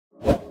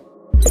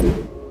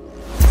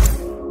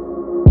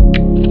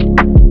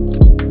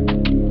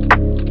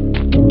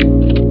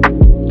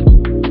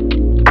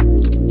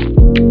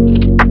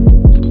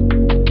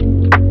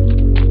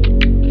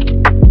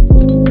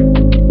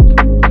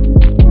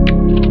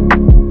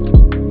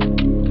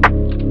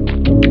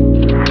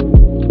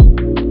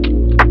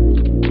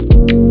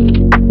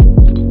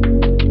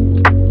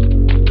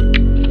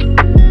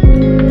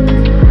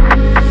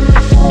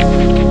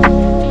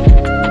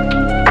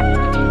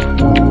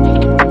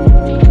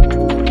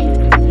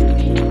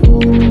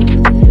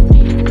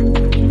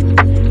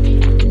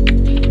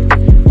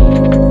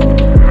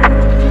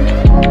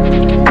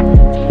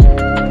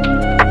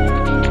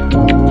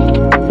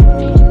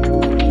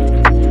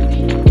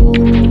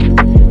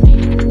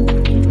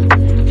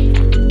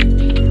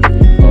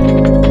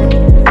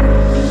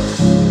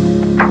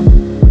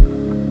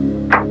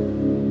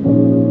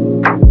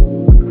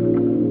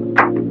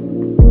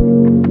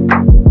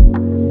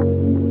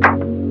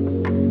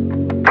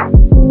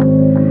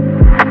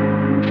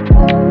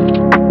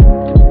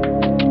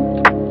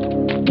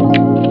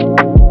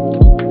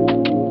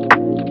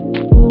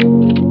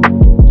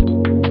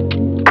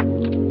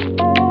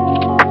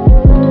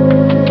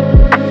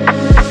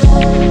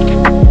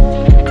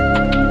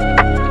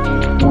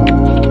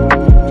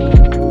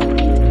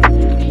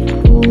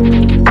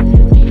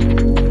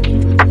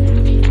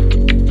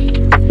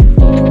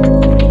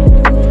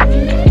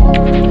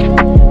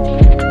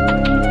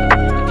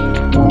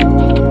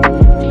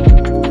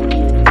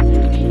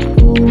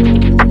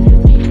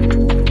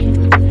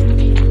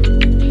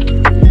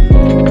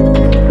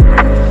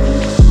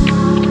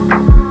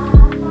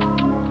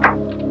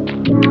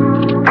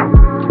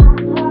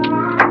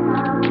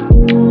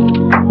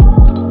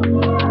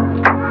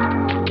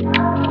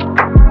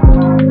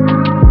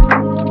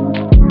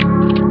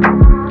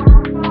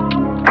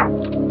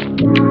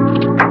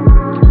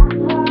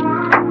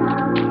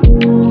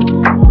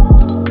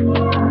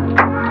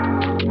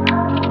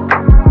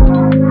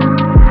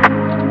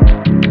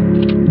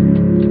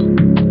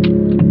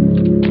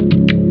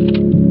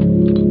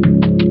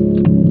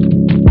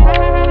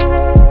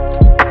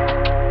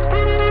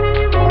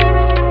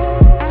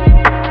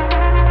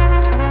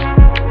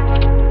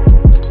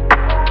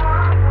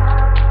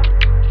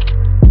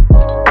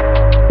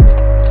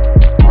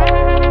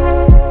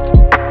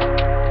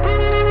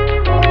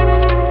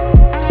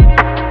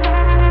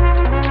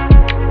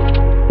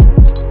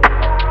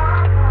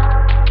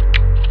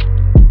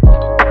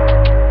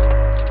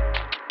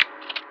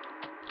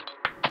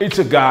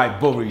your guy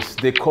Boris.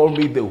 They call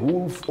me the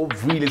wolf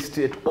of real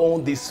estate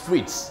on the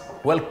streets.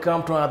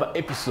 Welcome to another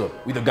episode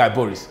with the guy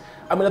Boris.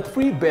 I'm in a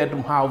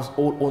 3-bedroom house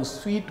all en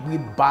suite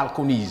with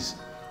balconies,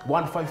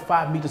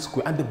 155 meters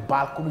square, and the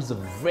balconies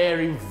are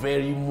very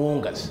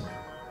humongous.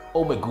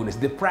 Oh my goodness,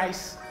 the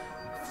price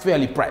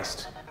fairly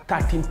priced,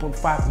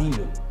 13.5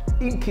 million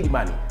in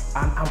Kilimani,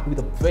 and I'm with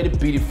a very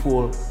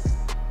beautiful,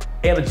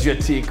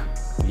 energetic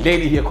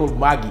lady here called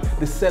Maggie.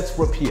 The set's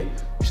up here.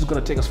 She's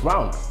gonna take us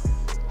around.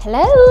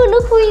 Hello,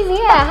 look who is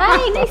here.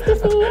 Hi, nice to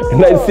see you.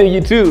 Nice to see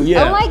you too,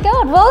 yeah. Oh my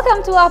God,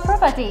 welcome to our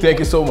property. Thank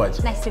you so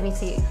much. Nice to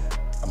meet you.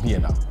 I'm here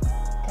now.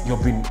 Okay.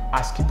 You've been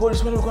asking,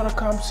 Boris, when are we gonna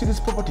come see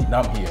this property?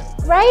 Now I'm here.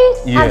 Right?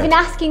 Yeah. I've been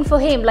asking for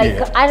him,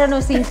 like, I don't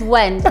know since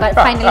when, but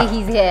finally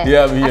he's here.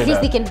 Yeah, I'm here At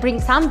least now. he can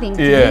bring something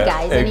to you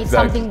guys, and it's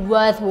something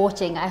worth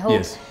watching. I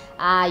hope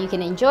you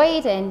can enjoy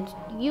it, and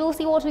you'll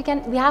see what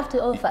we have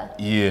to offer.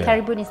 Yeah.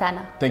 Karibuni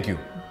sana. Thank you.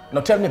 Now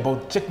tell me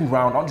check me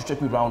around. I want you to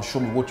check me around, show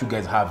me what you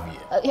guys have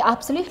here.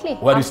 Absolutely.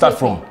 Where do you start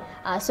from?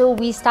 So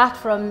we start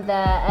from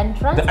the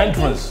entrance. The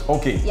entrance,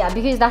 okay. Yeah,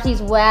 because that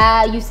is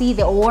where you see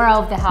the aura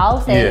of the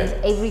house and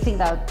everything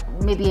that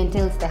maybe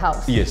entails the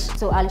house. Yes.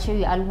 So I'll show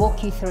you, I'll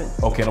walk you through.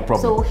 Okay, no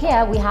problem. So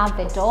here we have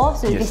the door,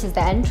 so this is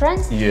the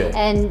entrance. Yeah.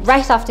 And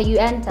right after you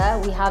enter,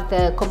 we have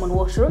the common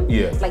washroom.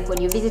 Yeah. Like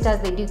when your visitors,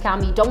 they do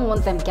come, you don't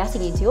want them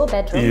getting into your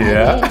bedroom.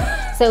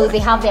 Yeah. So they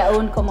have their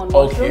own common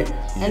washroom. Okay.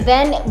 Yeah. And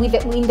then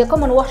in the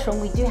common washroom,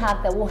 we do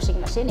have the washing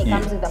machine. It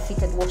comes with a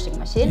fitted washing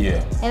machine.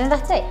 Yeah. And then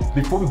that's it.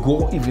 Before we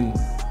go even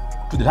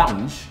to the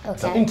lounge,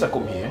 there's an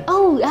intercom here.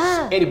 Oh,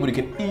 yeah. Anybody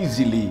can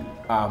easily,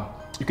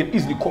 you can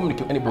easily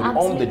communicate with anybody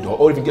on the door,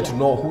 or even get to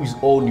know who is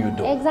on your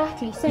door.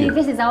 Exactly. So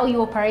this is how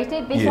you operate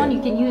it. This one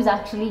you can use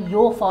actually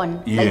your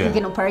phone. Like you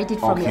can operate it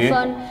from your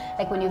phone.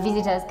 Like when your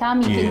visitors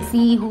come, you can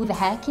see who the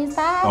heck is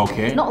that.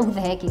 Okay. Not who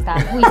the heck is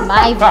that. Who is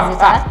my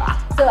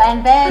visitor? So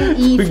and then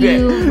if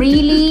you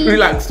really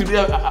relax.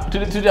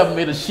 Today I've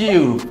made a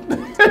shield.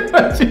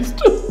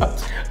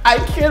 I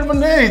can't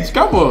manage.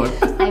 Come on.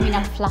 I mean,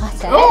 I'm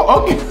flattered.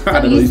 Oh, okay.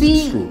 So you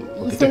see,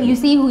 so you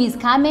see who is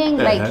coming.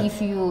 Like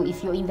if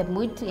you're in the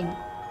mood to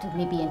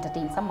maybe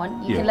entertain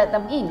someone, you can let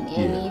them in.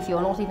 And if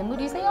you're not in the mood,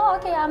 you say, oh,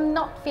 okay, I'm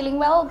not feeling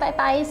well. Bye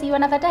bye. See you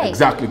another day.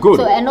 Exactly. Good.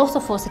 So and also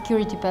for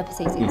security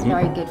purposes, it's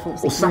very good for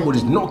security. Oh,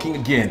 somebody's knocking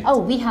again. Oh,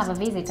 we have a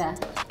visitor.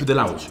 To the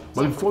lounge.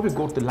 But before we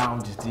go to the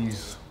lounge,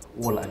 this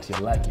wall at here,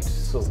 like it. It's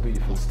so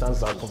beautiful. It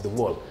stands out of the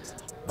wall.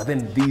 But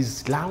then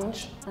this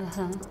lounge.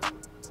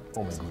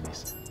 Oh my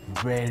goodness.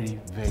 Very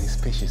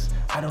spacious.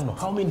 I don't know.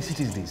 How many seats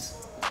is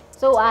this?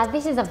 So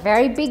this is a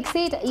very big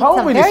seat. It's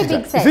how many very seats?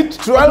 big set. Is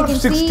it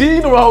 12,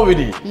 16 or how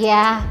many?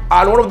 Yeah.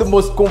 And one of the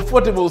most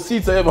comfortable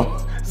seats I ever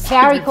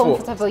very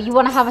comfortable. You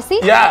want to have a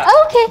seat? Yeah.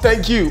 Okay.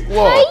 Thank you.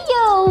 Wow.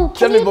 Hi,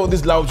 Tell me about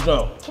this lounge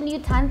now. Can you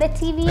turn the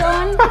TV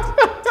on?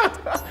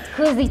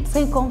 Because it's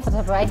so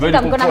comfortable. I think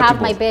I'm going to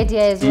have my bed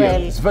here as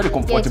well. It's very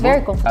comfortable. Yeah, it's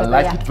very comfortable.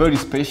 I like it. Very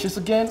spacious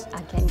again.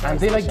 And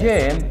then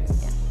again,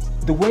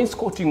 the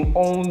wainscoting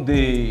on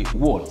the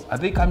wall, are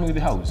they coming with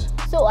the house?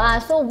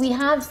 So we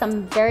have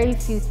some very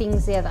few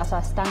things here that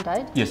are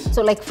standard. Yes.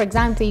 So like for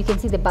example, you can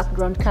see the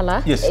background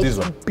color. Yes, it's this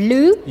one.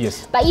 Blue.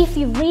 Yes. But if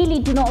you really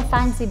do not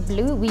fancy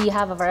blue, we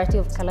have a variety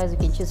of colors you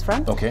can choose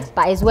from. Okay.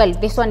 But as well,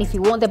 this one, if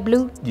you want the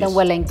blue, then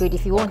well and good.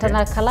 If you want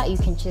another color, you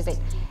can choose it.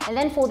 And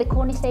then for the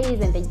cornices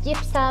and the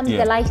gypsum,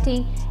 the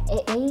lighting,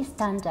 it is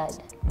standard.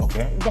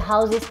 Okay. The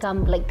houses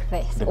come like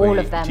this, all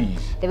of them.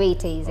 The way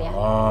it is, yeah.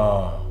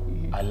 Ah,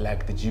 I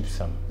like the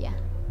gypsum. Yeah.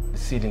 The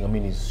ceiling, I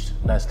mean, is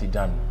nicely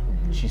done.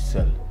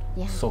 Chisel.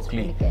 Yeah, so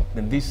clean. Really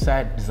then this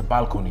side is a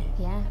balcony.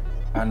 Yeah.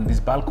 And this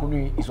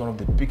balcony is one of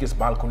the biggest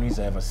balconies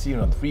I ever seen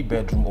on a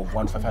 3-bedroom of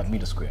 155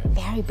 meters square.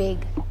 Very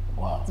big.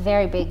 Wow. It's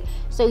very big.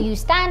 So you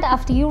stand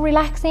after you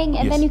relaxing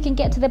and then you can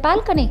get to the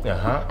balcony.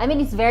 I mean,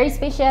 it's very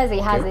spacious.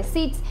 It has the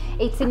seats.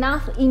 It's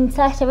enough in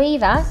such a way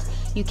that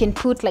you can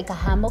put like a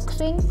hammock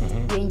swing.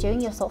 You're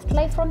enjoying your soft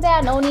life from there.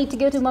 No need to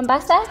go to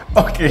Mombasa.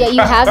 Okay. Yeah,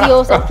 you have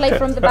your soft life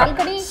from the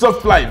balcony.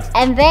 Soft life.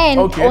 And then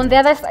on the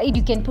other side,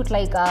 you can put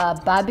like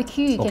a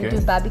barbecue. You can do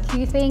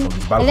barbecue thing.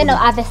 And then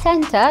at the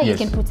center, you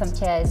can put some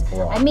chairs.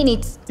 Wow. I mean,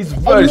 it's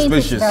very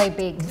spacious. It's very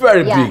big.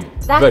 Very big.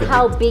 That's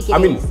how big it is. I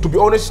mean, to be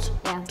honest,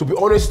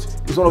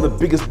 it's one of the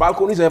biggest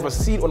balconies I ever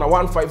seen on a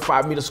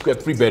 155 meter square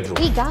 3-bedroom.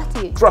 We got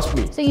you. Trust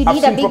me. So you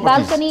need a big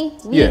balcony.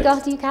 We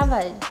got you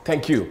covered.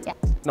 Thank you. Yeah.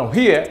 Now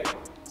here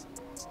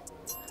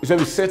is where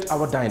we set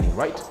our dining,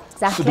 right?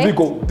 Exactly. So do we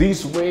go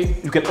this way?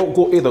 You can all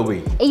go either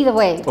way. Either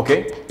way.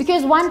 Okay.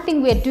 Because one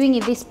thing we're doing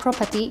in this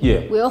property,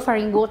 we're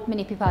offering what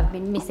many people have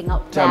been missing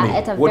out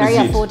at a very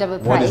affordable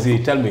price. What is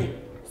it? Tell me.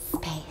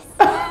 Space.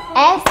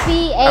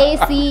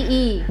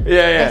 S-P-A-C-E.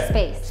 Yeah.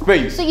 Space.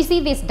 Space. So you see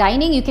this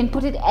dining, you can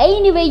put it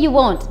any way you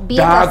want. Be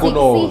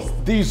diagonal,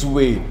 this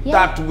way,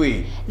 that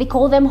way. They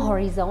call them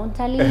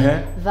horizontally,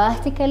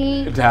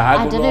 vertically,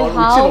 diagonal, I don't know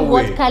how,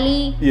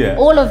 vertically,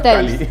 all of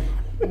those. Kali.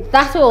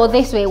 That way or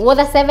this way,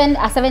 whether a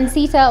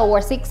 7-seater or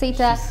a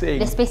 6-seater,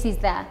 the space is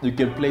there. You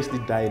can place the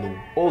dining,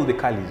 all the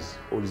colors,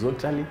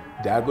 horizontally,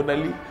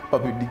 diagonally,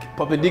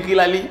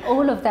 perpendicularly.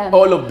 All of them.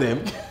 All of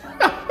them.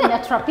 In a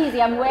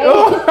trapezium way.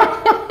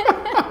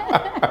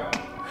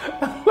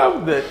 I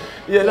love that.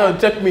 Yeah, no,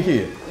 check me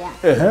here.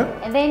 Yeah.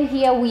 And then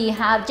here we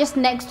have, just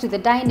next to the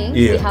dining,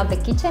 we have the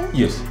kitchen.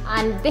 Yes.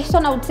 And this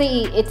one, I would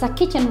say it's a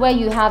kitchen where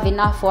you have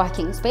enough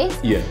working space.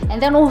 Yeah.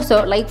 And then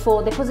also, like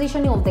for the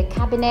positioning of the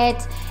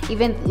cabinet,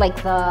 even like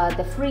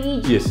the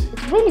fridge. Yes.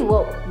 It's really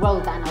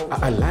well done.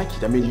 I like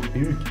it. I mean,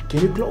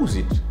 can you close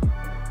it?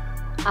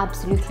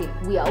 Absolutely.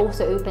 We are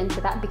also open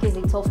to that because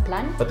it's off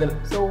plan. But then,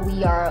 so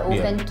we are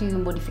open to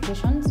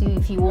modifications.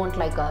 If you want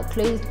like a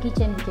closed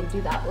kitchen, we can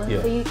do that one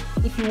for you.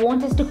 If you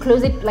want us to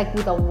close it like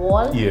with a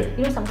wall, you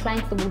know, some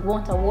clients that would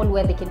want a wall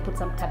where they can put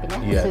some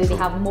cabinets, so they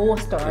have more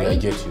storage. I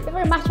get you. We're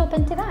very much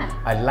open to that.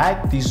 I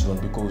like this one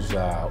because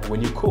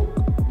when you cook,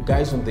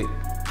 guys on the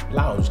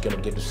lounge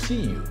cannot get to see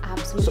you.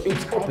 Absolutely. So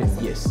it's open,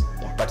 yes,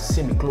 but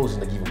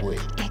semi-closed in a given way.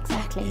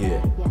 Exactly.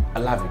 Yeah. I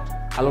love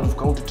it. A lot of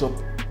countertop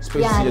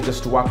space here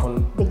just to work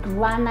on. The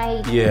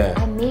granite. Yeah.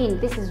 I mean,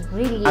 this is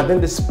really. And then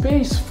the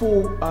space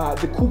for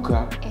the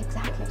cooker.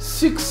 Exactly.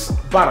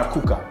 6-burner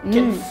cooker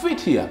can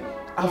fit here.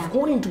 I've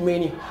gone into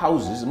many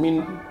houses, I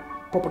mean,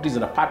 properties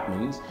and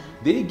apartments,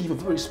 they give a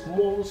very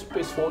small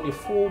space for only a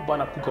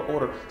 4-burner cooker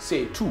or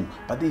say 2,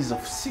 but there is a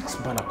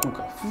 6-burner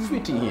cooker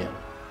fitting here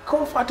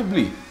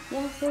comfortably.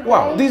 Yes,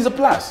 wow, this is a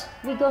plus.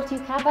 We got you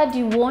covered.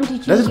 You want to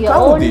choose Does it your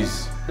come own? with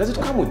this? Does it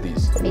come with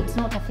this? It's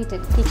not a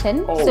fitted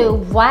kitchen. So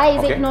why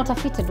is it not a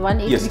fitted one?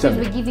 It's because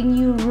we're giving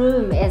you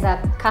room as a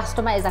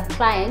customer, as a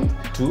client,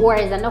 or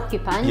as an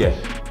occupant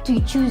to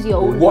choose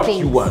your own what things.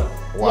 You want.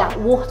 Wow. Yeah,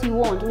 what you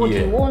want. What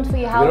you want for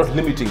your house. We're not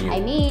limiting you. I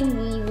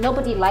mean,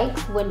 nobody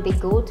likes when they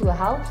go to a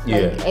house,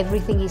 like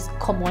everything is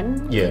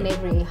common in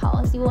every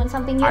house. You want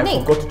something unique.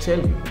 I forgot to tell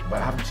you,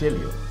 but I have to tell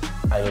you,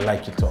 I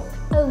like your top.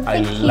 Oh, I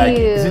like it.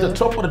 Is it the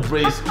top or the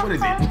dress? What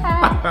is it?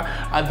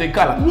 And the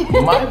color.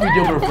 My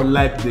videographer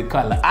liked the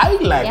color. I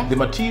like the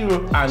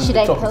material and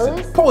the top.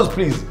 Pose? Pose,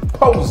 please.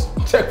 Pose.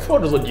 Check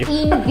photos on you.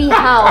 In the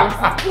house.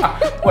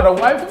 What a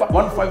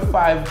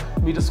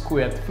 155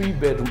 square,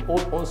 3-bedroom,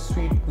 all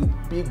ensuite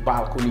with big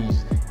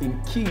balconies in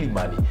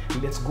Kilimani.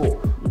 Let's go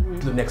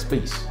to the next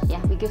space.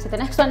 Yeah, we go to the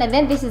next one, and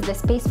then this is the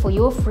space for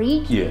your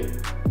fridge. Yeah.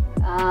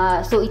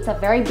 So it's a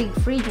very big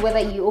fridge. Whether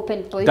you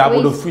open both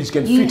double ways, the fridge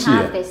can you fit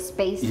have here. the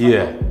space.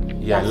 Yeah.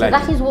 So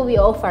that is what we're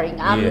offering.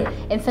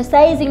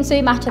 Emphasizing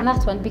so much on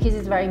that one because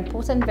it's very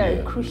important,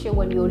 very crucial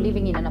when you're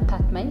living in an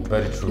apartment.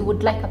 Very true. You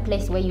would like a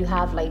place where you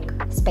have like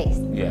space.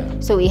 Yeah.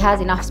 So it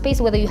has enough space.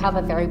 Whether you have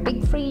a very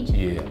big fridge.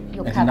 Yeah.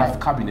 You're and covered. enough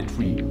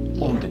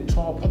cabinetry on the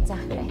top.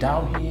 Exactly. And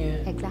down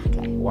here.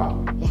 Exactly.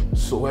 Wow. Yeah.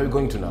 So where are we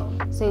going to now?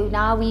 So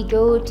now we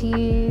go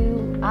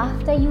to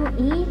after you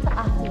eat,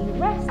 after you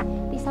rest.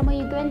 This is somewhere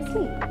you go and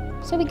sleep.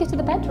 So we go to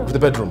the bedroom. To the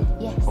bedroom?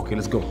 Yes. Okay,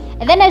 let's go.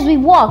 And then as we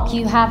walk,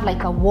 you have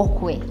like a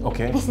walkway.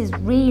 Okay. This is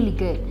really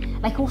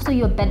good. Like also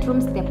your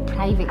bedrooms, they're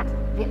private.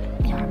 They're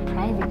a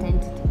private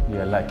entity.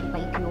 Yeah, I like it.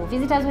 Like your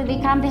visitors, when they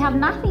come, they have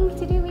nothing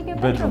to do with your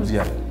bedrooms.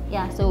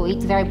 Yeah, so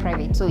it's very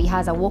private. So it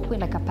has a walkway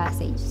like a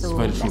passage. So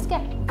let's go.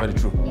 Very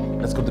true. Yeah.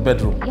 Let's go to the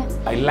bedroom. Yes.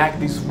 I like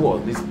this wall,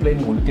 this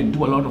plain wall. We can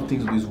do a lot of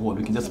things with this wall.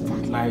 We can just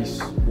put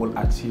nice wall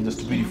arts here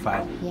just to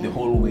beautify the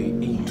whole way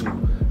into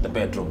the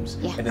bedrooms.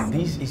 Yes. And then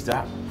this is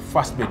the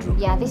first bedroom.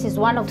 Yeah, this is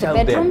one of the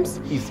bedrooms.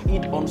 Is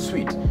it en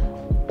suite?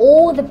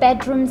 All the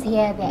bedrooms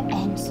here, they're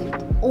en suite.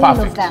 All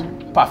of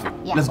them. Perfect.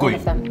 Yeah, let's go all in.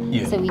 of them.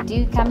 Yeah. So we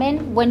do come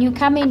in. When you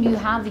come in, you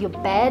have your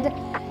bed.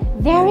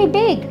 Very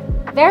big.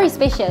 Very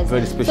spacious.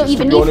 Very spacious. So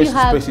even if you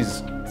have space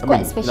is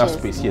quite spacious. Enough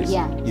space, yes.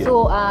 Yeah.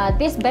 So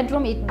this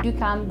bedroom, it do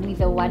come with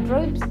the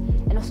wardrobes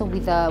and also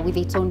with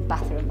its own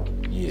bathroom.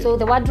 Yeah. So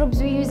the wardrobes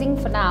we're using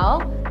for now,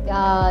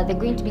 they're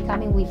going to be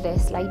coming with the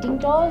sliding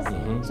doors.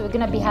 So we're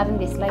going to be having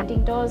the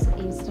sliding doors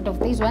instead of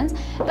these ones.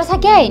 But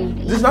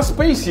again, there's not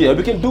space here.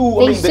 We can do.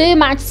 There's so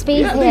much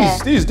space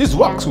here. This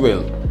works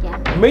well. Yeah.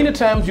 Many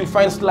times you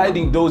find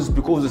sliding doors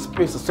because the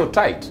space is so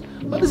tight.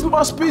 But there's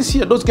more space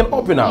here. Those can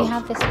open out. We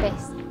have the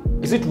space.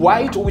 Is it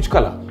white or which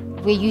color?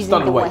 We're using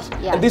standard the white.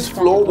 Yeah, and this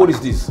floor, what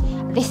is this?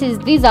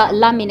 These are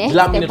laminates.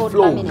 Laminate floors.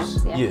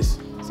 Laminates, yeah. Yes.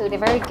 So they're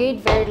very good,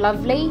 very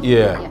lovely.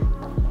 Yeah.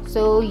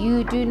 So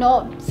you do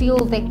not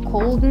feel the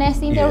coldness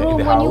in the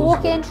room when you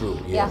walk in. True,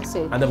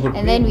 So and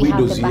then we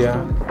have the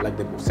bathroom. Here, like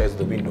the says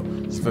the window.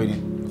 It's very,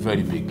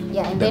 very big.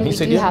 Yeah, and then we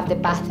do have the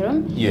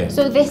bathroom. Yeah.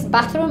 So this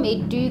bathroom,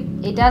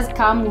 it does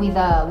come with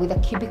a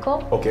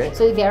cubicle. Okay.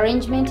 So the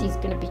arrangement is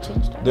going to be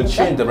changed. They'll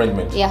change the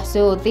arrangement. Yeah.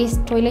 So this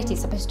toilet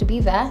is supposed to be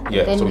there.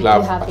 Yeah. Then so we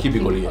have a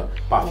cubicle here.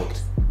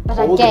 Perfect.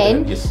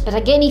 Yes. But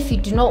again, if you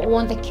do not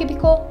want the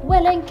cubicle,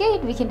 well and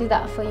good, we can do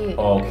that for you.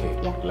 Okay.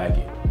 Yeah. Like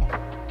it.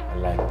 I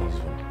like this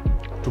one.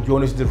 To be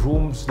honest, the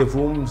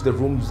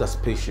rooms are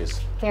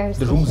spacious. Very spacious.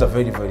 The rooms are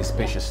very, very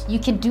spacious. You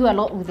can do a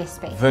lot with this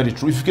space. Very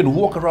true. If you can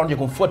walk around here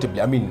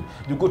comfortably, I mean,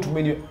 you go to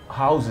many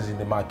houses in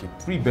the market,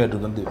 3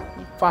 bedrooms, and the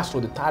first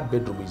or the third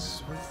bedroom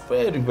is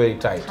very, very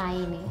tight.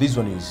 Tiny. This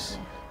one is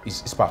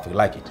perfect. I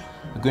like it.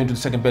 We're going to the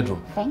second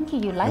bedroom. Thank you.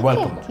 You like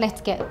welcome. it? Let's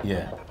go.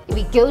 Yeah.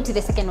 We go to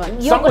the second one.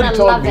 You're gonna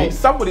love it.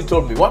 Somebody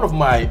told me. One of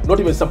my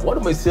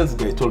sales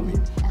guys told me.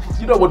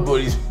 You know what,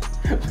 Boris?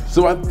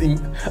 So one thing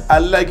I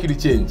like you to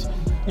change.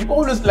 You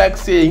always like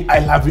saying, I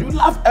love you. You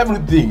love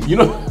everything, you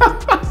know.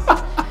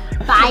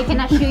 But I can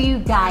assure you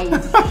guys,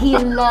 he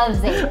loves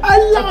it. I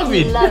love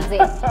it. He loves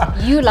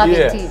it. You love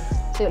it too.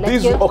 So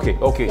let's go.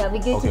 Okay. Yeah, we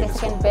go to the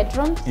second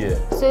bedroom. Yeah.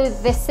 So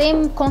the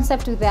same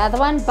concept with the other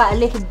one, but a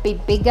little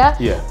bit bigger.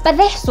 Yeah. But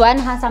this one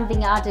has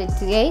something added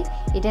today.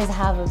 It does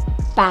have a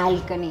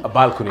balcony. A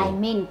balcony. I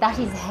mean, that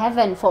is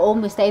heaven for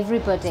almost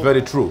everybody. It's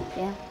very true.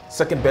 Yeah.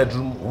 Second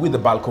bedroom with a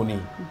balcony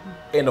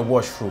and a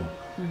washroom.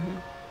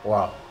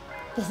 Wow.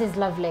 This is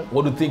lovely.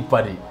 What do you think,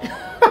 Paddy?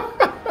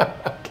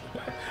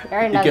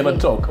 Very you lovely. cannot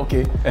talk.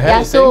 Okay.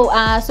 Yeah.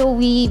 So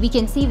we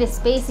can see the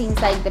space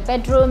inside the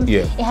bedroom.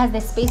 Yeah. It has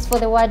the space for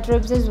the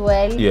wardrobes as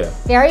well. Yeah.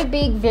 Very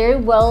big, very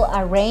well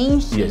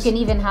arranged. Yes. You can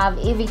even have,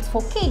 if it's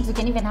for kids, you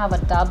can even have a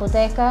double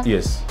decker.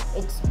 Yes.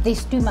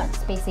 There's too much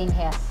space in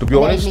here. To be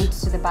honest, it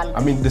leads to the balcony.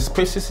 I mean, the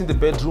spaces in the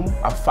bedroom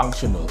are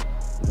functional.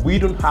 We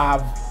don't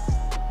have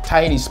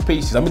tiny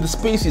spaces. I mean, the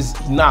space is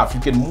enough. You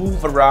can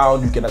move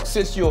around, you can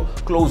access your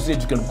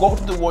closet, you can go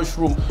to the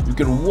washroom, you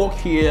can walk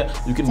here,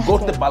 you can go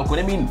to the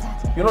balcony. I mean,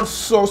 you're not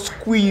so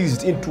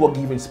squeezed into a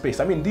given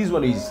space. I mean, this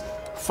one is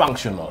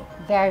functional.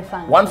 Very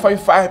functional.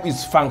 155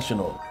 is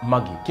functional.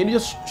 Maggie, can you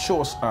just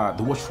show us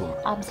the washroom?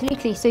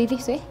 Absolutely. So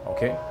this way.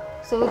 Okay.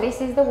 So this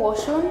is the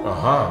washroom.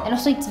 And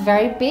also it's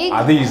very big.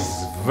 This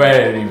is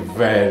very,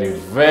 very,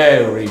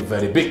 very,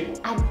 very big.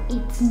 And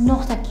it's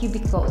not a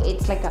cubicle,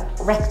 it's like a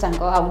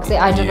rectangle, I would say.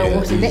 I don't know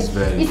what it is.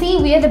 Very... You see,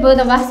 we are the both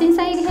of us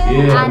inside here,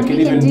 and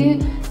we can do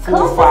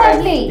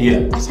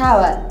comfortably a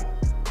shower.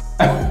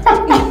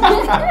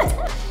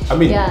 I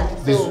mean,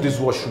 this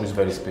washroom is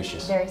very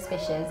spacious. Very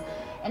spacious.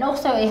 And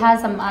also it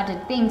has some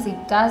added things.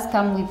 It does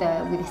come with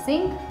a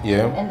sink,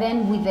 and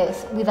then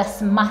with a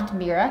smart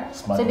mirror.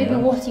 So maybe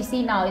what you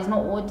see now is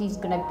not what is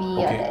going to be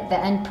the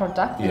end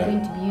product. We're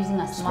going to be using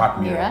a smart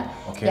mirror.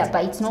 Yeah,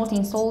 but it's not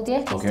installed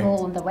yet. It's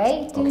still on the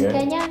way to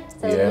Kenya.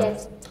 So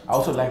yes. I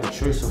also like the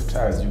choice of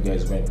tiles you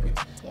guys went with.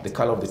 The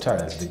color of the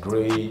tiles, the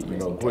gray. You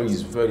know, gray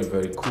is very,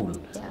 very cool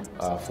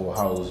for a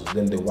house.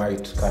 Then the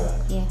white color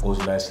goes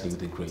nicely with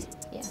the gray.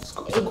 It's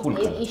a cool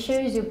color. It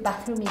shows your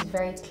bathroom is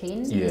very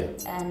clean,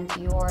 and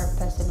your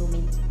person who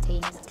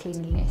maintains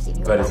cleanliness in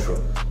your bathroom.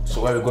 Very true.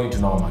 So where are we going to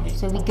now, Maggie?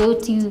 So we go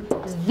to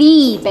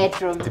the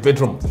bedroom. The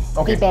bedroom.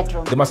 Okay. The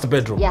bedroom. The master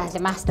bedroom. Yeah, the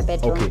master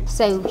bedroom. Okay.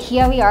 So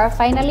here we are.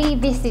 Finally,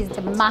 this is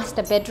the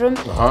master bedroom.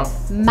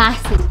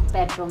 Massive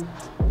bedroom.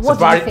 What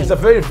do you think? It's a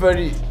very,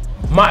 very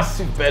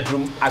massive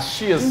bedroom, as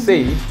she has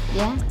said.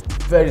 Yeah.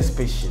 Very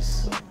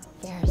spacious.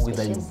 Very with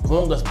spacious. a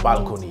humongous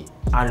balcony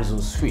and it's en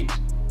suite.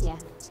 Yeah.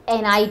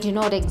 And I do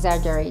not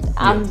exaggerate.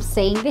 I'm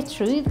saying the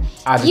truth.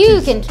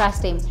 You can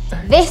trust him.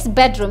 This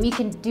bedroom, you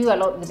can do a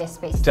lot with this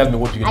space. Tell me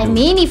what you can do. I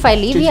mean, if I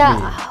live here,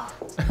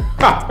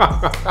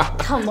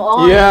 come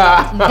on.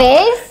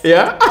 This?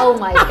 Oh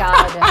my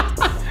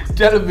God.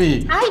 Tell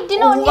me. I do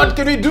not. What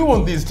can we do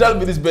on this? Tell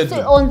me this bedroom.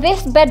 So on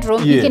this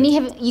bedroom, you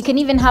can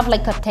even have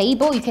like a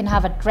table. You can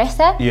have a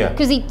dresser.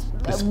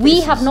 Because we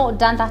have not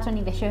done that one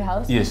in the show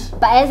house. Yes.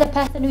 But as a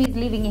person who is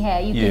living here,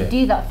 you can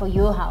do that for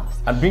your house.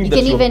 And being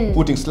that you're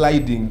putting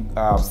sliding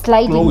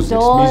closets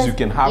doors, means you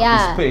can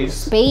have the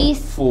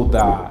space for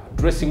the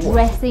dressing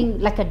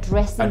like a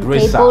dressing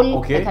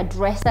table, like a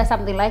dresser,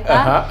 something like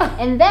that.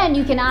 And then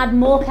you can add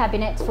more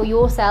cabinets for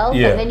yourself,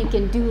 and then you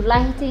can do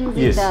lightings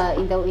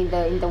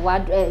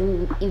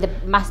in the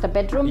master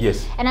bedroom.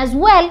 And as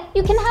well,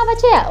 you can have a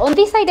chair on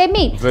this side. I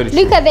mean,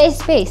 look at this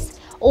space.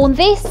 On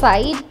this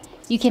side,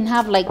 you can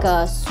have like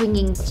a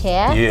swinging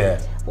chair.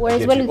 Or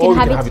as well, you can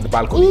have it in the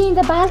balcony. In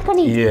the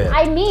balcony.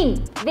 I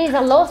mean, there's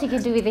a lot you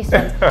can do with this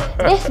one.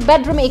 This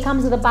bedroom, it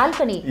comes with a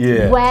balcony.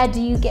 Where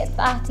do you get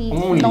that?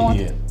 Only not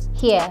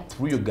here.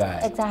 Through your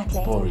guy,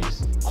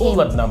 Boris. Call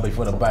that number if you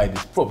want to buy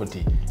this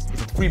property.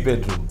 It's a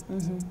 3-bedroom.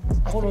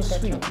 All on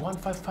suite,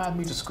 155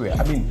 meters square.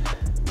 I mean,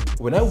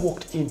 when I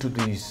walked into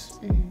this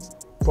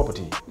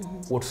property,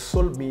 what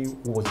sold me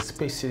was the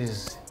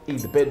spaces in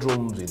the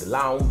bedrooms, in the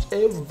lounge.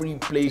 Every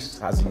place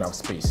has enough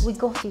space. We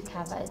got you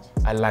covered.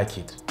 I like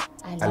it.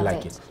 I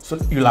like it. So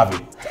you love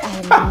it.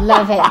 I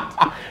love it.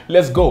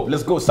 Let's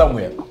go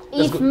somewhere.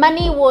 If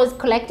money was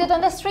collected on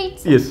the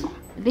streets,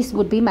 this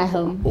would be my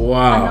home.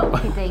 Wow.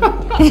 I'm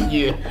not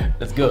kidding.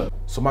 Let's go.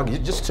 So Maggie,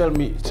 just tell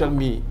me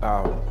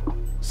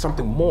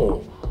something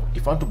more.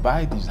 If I want to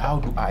buy this, how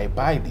do I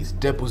buy this?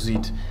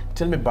 Deposit.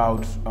 Tell me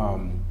about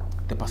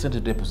the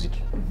percentage deposit.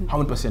 How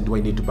many percent do I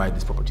need to buy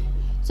this property?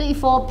 So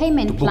for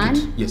payment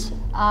plan,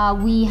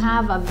 we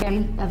have a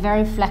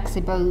very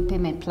flexible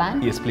payment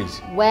plan. Yes, please.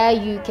 Where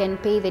you can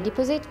pay the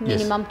deposit,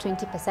 minimum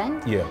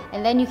 20%.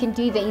 And then you can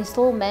do the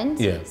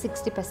installments,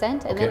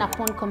 60%. And then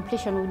upon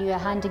completion, when you are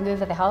handing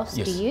over the house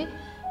to you,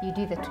 you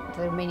do the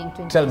remaining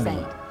 20%. Tell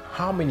me,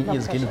 how many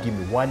years can you give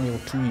me? 1 year,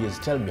 2 years?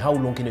 Tell me, how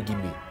long can you give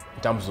me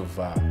in terms of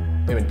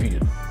payment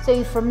period?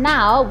 So from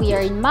now, we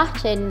are in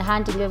March and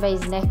handing over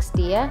is next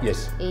year.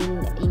 Yes.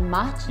 In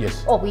March.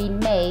 Yes. Or in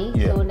May.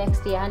 Yeah. So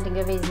next year, handing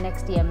over is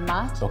next year in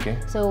March. Okay.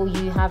 So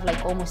you have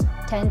like almost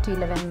 10 to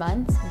 11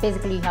 months.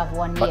 Basically, you have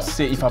 1 year. But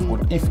say if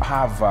I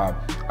have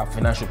a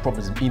financial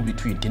problems in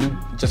between, can you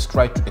just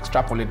try to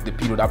extrapolate the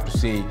period up to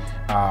say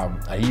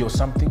a year or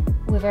something?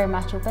 We're very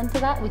much open to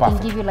that. We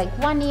Perfect. can give you like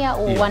 1 year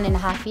or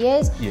 1.5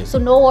 years. Yes. So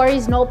no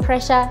worries, no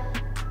pressure.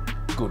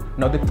 Good.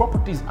 Now the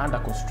property is under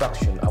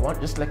construction. I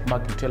want just like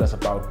Mark to tell us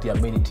about the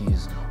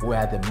amenities. Where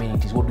are the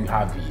amenities? What do you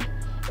have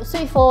here?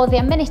 So for the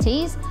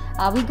amenities,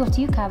 we got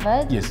you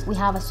covered. Yes. We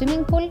have a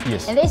swimming pool.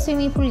 Yes. And this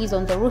swimming pool is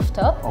on the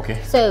rooftop.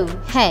 Okay. So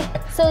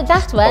so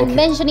that one,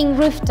 mentioning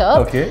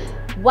rooftop. Okay.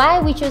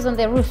 Why we chose on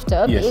the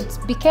rooftop? Yes. It's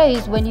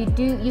because when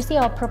you see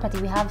our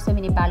property, we have so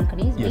many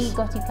balconies. Yes. We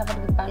got you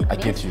covered with balconies. I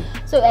get you.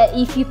 So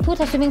if you put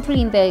a swimming pool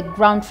in the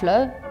ground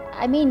floor,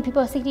 I mean,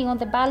 people are sitting on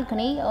the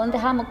balcony, on the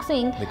hammock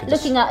swing,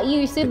 looking at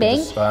you swimming.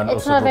 It's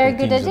not a very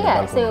good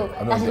idea. So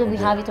that's why we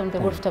have it on the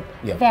rooftop.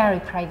 Yeah. Very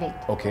private.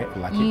 Okay,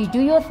 like you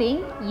do your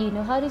thing. You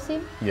know how to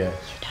swim. Yeah.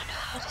 You don't know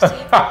how to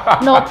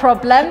swim. No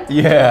problem.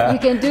 Yeah. You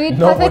can do it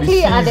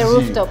perfectly at the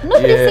rooftop.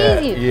 Nobody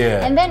sees you.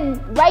 Yeah. And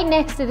then right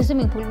next to the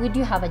swimming pool, we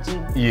do have a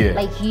gym. Yeah.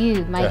 Like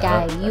you, my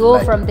guy. You're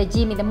like from the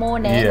gym in the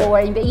morning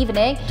or in the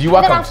evening. Do you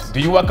work out? Do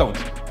you work out?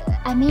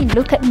 I mean,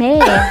 look at me.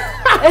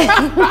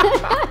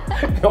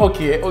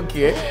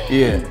 Okay,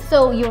 yeah.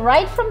 So you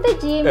ride from the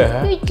gym,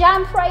 you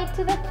jump right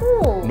to the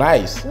pool.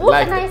 Nice.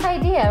 What a nice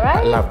idea, right?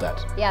 I love that.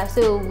 Yeah,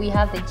 so we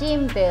have the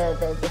gym,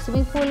 the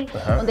swimming pool.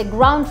 On the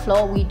ground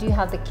floor, we do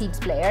have the kids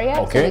play area.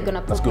 Okay. So we're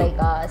gonna put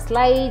like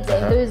slides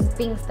and those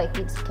things that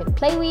kids can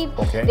play with.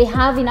 Okay. They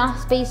have enough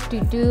space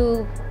to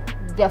do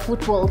their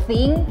football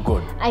thing.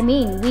 Good. I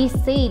mean, we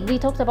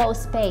talked about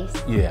space.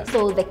 Yeah.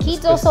 So the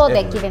kids also,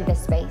 they're given the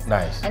space.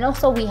 Nice. And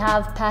also we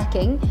have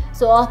parking.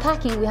 So our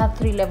parking, we have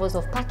 3 levels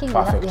of parking.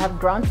 We have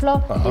ground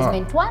floor,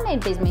 basement 1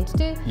 and basement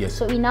 2. Yes.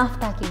 So enough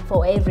parking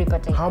for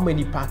everybody. How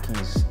many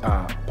parkings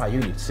per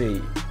unit, say?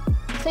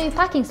 So your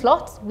parking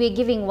slots, we're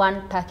giving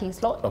 1 parking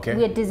slot. Okay.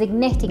 We're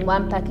designating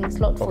 1 parking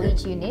slot for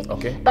each unit.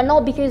 Okay. But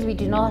not because we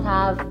do not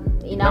have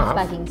enough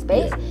parking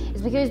space. Yeah.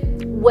 It's because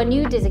when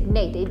you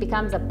designate, it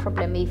becomes a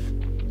problem if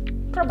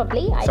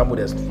probably someone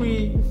has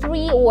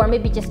 3 or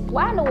maybe just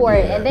 1 or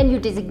and then you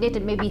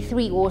designated maybe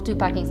 3 or 2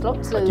 parking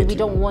slots. So we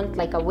don't want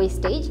like a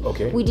wastage.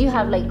 Okay. We do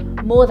have like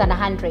more than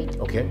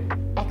 100. Okay.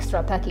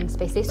 Extra parking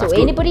spaces, That's so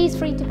good. anybody is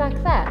free to park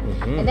there.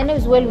 And then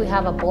as well, we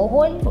have a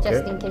borehole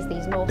just in case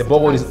there's no. The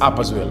borehole is up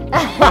as well.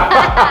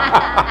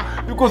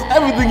 Because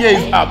everything here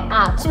is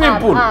up. Swimming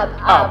pool,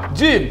 up.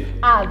 Gym,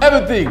 up.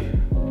 Everything.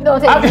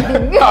 Not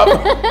everything. So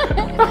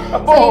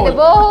the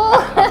borehole.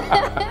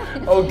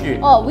 Okay.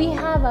 Oh, we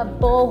have a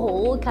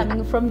borehole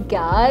coming from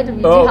God.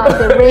 We do have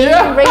the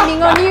rain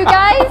raining on you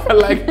guys. I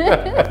like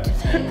that.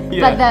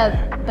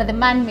 Yeah. But the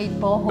man-made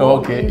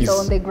borehole is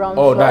on the ground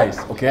floor. Oh, nice.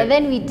 Okay. And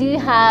then we do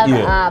have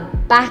a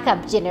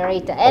backup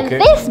generator. And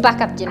this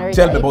backup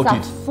generator is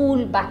a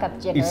full backup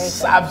generator. It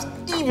serves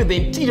even the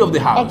interior of the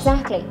house.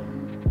 Exactly.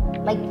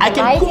 Like I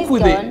can cook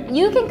with it.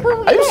 You can cook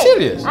with it. Are you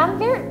serious? I'm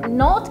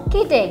not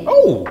kidding.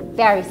 Oh.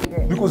 Very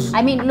serious. Because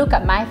I mean, look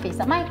at my face.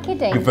 Am I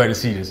kidding? You're very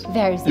serious.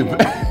 Very serious.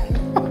 I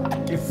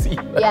can see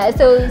that. Yeah,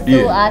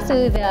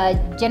 so the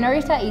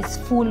generator is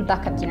full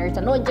backup generator,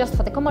 not just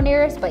for the common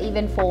areas, but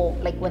even for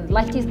like when the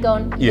light is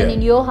gone, even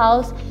in your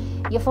house,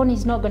 your phone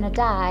is not gonna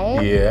die.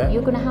 Yeah.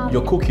 You're gonna have.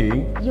 You're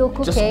cooking.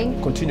 Just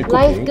continue cooking.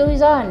 Life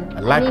goes on. I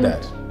like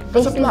that.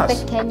 This is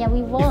the Kenya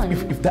we want.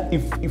 If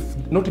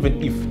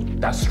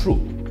that's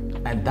true,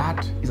 and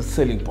that is a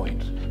selling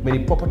point. Many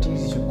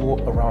properties you go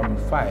around and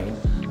find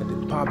that the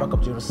power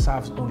backup generator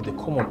serves only the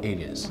common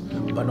areas,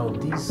 but now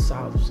this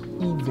serves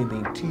even the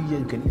interior.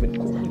 You can even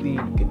cook with it.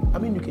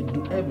 You can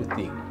do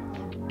everything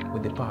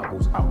when the power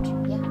goes out.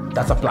 Yeah.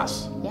 That's a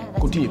plus. Yeah, that's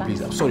continue, a plus.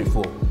 please. I'm sorry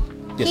for.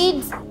 Yes.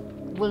 Kids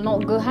will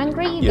not go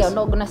hungry. Yes. They're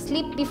not gonna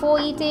sleep before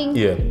eating.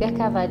 Yeah. They're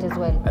covered as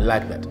well. I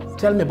like that.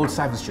 Tell me about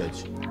service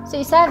charge.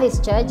 So service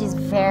charge is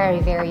very,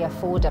 very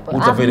affordable.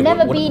 I've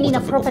never been in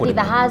a property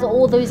that has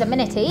all those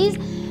amenities,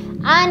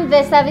 and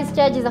the service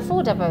charge is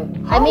affordable.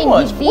 How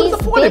much? With this big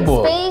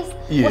space,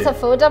 what's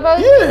affordable?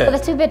 Yeah. For the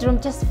 2-bedroom,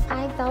 just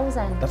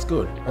 5,000. That's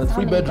good. And That's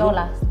 3-bedroom.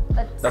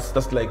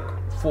 That's like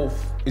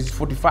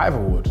 45 or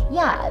what?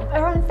 Yeah,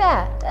 around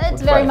there.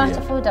 It's very much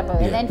affordable.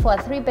 And then for a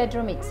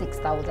 3-bedroom, it's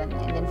 6,000,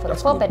 and then for the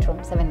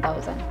 4-bedroom,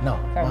 7,000. Now,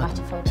 very much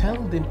affordable.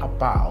 Tell them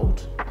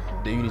about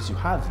the units you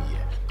have here.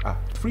 A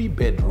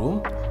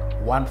 3-bedroom,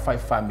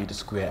 155 meters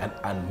square,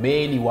 and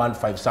many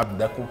 1.5 something.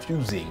 They're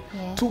confusing.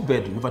 Yeah.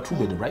 2-bedroom. You have a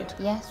 2-bedroom, right?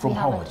 Yes. From we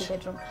have how a much?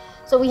 2-bedroom.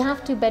 So we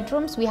have 2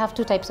 bedrooms. We have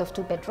 2 types of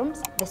 2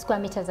 bedrooms. The square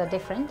meters are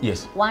different.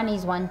 Yes. One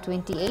is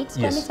 128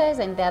 square meters,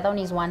 and the other one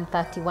is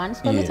 131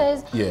 square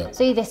meters. Yeah.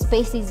 So the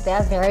spaces there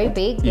are very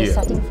big. They're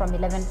starting from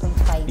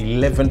 11.5.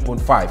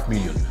 11.5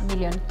 million.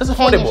 That's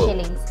affordable.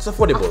 Shillings. It's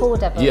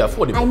affordable. Yeah,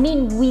 affordable. I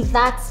mean, with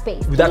that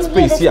space. With that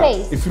space, yeah.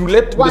 If you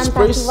relate with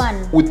the space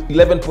with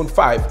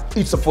 11.5,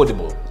 it's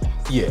affordable.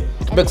 Yeah,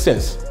 it makes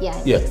sense. Yeah,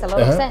 it makes a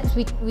lot of sense.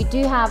 We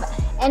do have,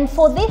 and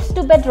for this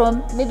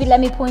 2-bedroom, maybe let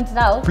me point it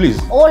out.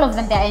 Please. All of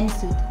them, they're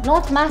ensuite.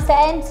 Not master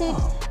ensuite,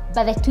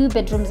 but the 2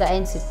 bedrooms are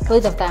ensuite,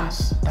 both of them.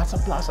 That's a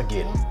plus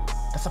again. Yeah.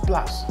 That's a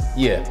plus.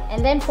 Yeah.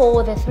 And then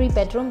for the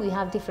 3-bedroom, we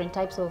have different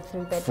types of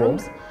 3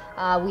 bedrooms.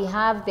 We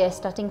have, they're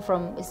starting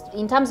from,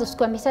 in terms of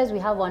square meters, we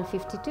have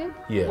 152,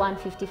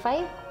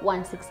 155,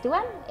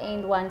 161,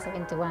 and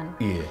 171.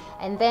 Yeah.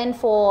 And then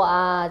for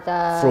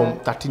from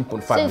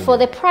 13.5 So million. for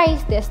the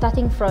price, they're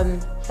starting from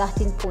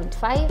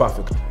 13.5.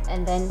 Perfect.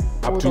 And then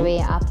all the way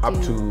up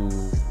to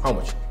how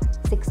much?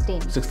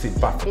 16. 16,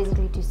 perfect.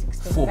 Basically to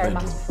 16. 4 very bedroom.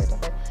 much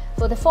affordable.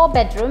 For the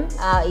 4-bedroom,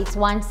 it's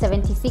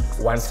 176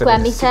 square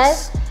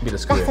meters.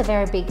 That's a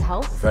very big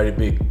house. Very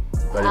big.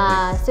 Very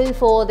big. So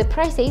for the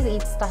prices,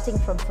 it's starting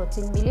from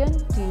 14 million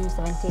to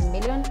 17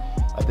 million.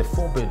 The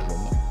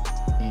 4-bedroom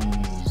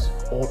is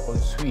all en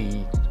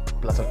suite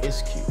plus an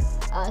SQ.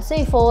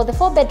 So for the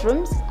 4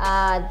 bedrooms,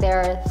 there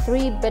are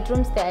 3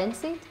 bedrooms that are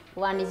ensuite.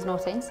 One is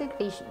not ensuite.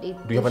 Do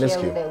you have an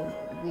SQ?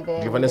 With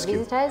the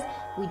visitors.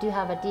 We do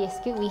have a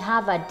DSQ. We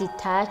have a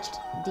detached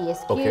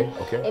DSQ.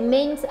 Okay. It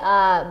means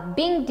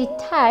being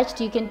detached,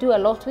 you can do a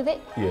lot with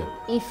it. Yeah.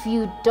 If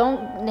you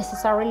don't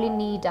necessarily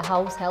need a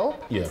house help,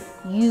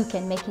 you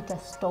can make it a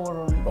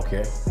storeroom.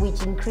 Okay.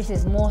 Which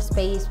increases more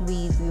space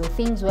with your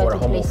things, where to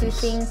place your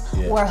things,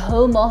 or a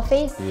home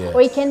office,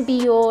 or it can be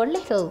your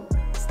little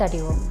study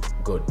room.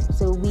 Good.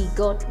 So we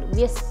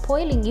are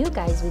spoiling you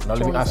guys with Now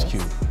choices. let me ask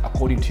you,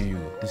 according to you,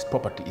 this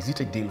property, is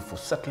it ideal for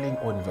settling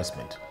or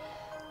investment?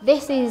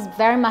 This is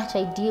very much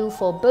ideal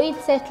for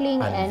both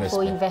settling and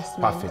for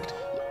investment. Perfect.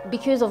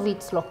 Because of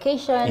its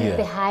location,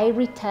 the high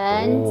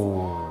returns.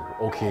 Oh,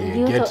 okay,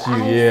 You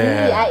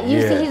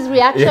see his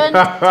reaction.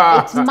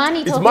 Yeah. It's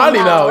money. It's money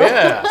now.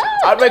 Yeah.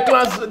 And my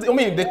clients, I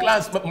mean, the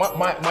clients,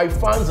 my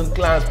fans and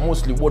clients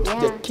mostly, what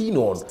they're keen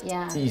on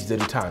is the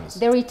returns.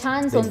 The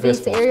returns on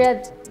this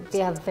area, they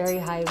have very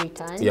high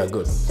returns. Yeah,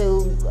 good.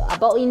 So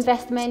about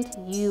investment,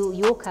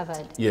 you're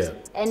covered. Yeah.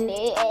 And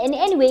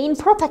anyway, in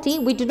property,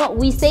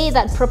 we say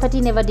that property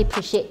never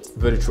depreciates.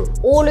 Very true.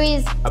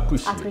 Always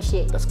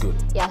appreciate. That's good.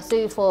 Yeah.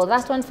 So for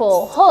that one,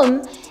 for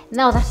home,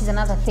 now that is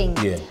another thing.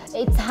 Yeah.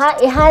 It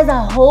has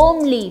a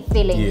homely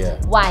feeling. Yeah.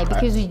 Why?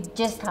 Because we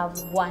just have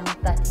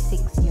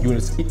 136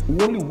 units.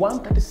 Only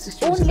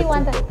 136 units. Only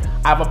 136.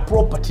 I have a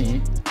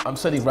property I'm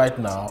selling right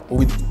now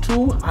with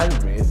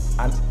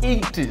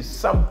 280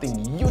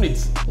 something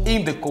units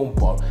in the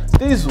compound.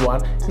 This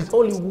one is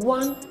only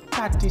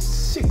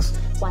 136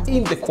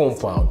 in the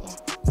compound. Yeah.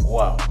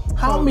 Wow.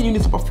 How many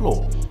units per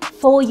floor?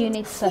 4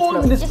 units per floor.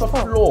 4 units per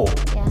floor.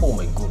 Yeah. Oh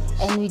my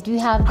goodness. And we do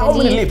have how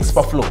many lifts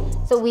per floor?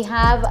 So we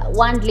have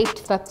 1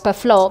 lift per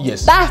floor.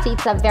 Yes. But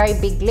it's a very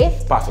big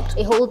lift. Perfect.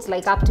 It holds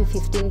like up to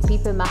 15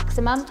 people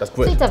maximum. That's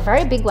great. So it's a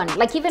very big one.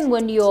 Like even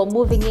when you're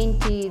moving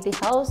into this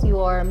house, you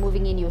are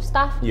moving in your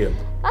stuff. Yeah.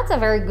 That's a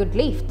very good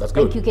lift. That's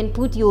good. Like you can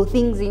put your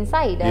things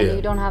inside and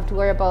you don't have to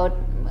worry about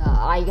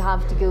I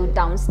have to go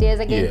downstairs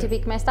again to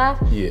pick my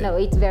stuff. Yeah. No,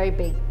 it's very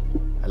big.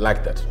 I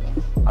like that.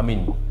 I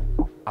mean,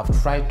 I've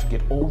tried to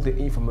get all the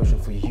information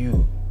for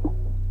you.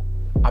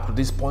 Up to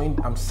this point,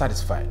 I'm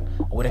satisfied.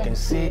 What I can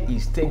say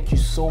is thank you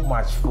so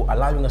much for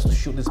allowing us to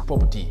shoot this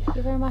property.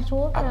 You're very much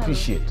welcome. I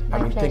appreciate it. My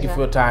pleasure. Thank you for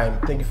your time.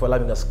 Thank you for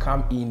allowing us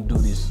come in, do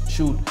this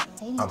shoot.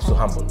 I'm so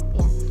humble.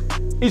 Yeah.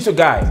 It's your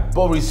guy,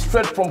 Boris,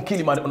 straight from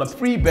Kilimani on a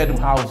 3-bedroom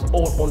house,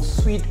 all en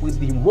suite with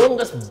the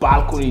humongous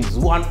balconies,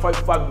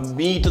 155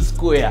 meters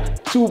square,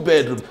 2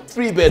 bedroom,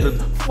 3 bedroom,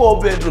 4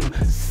 bedroom,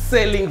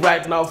 selling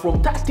right now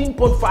from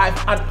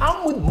 13.5, and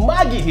I'm with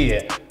Maggie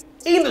here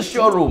in the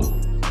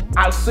showroom.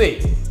 I'll say,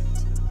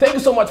 thank you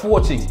so much for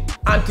watching.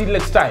 Until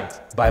next time,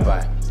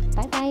 bye-bye.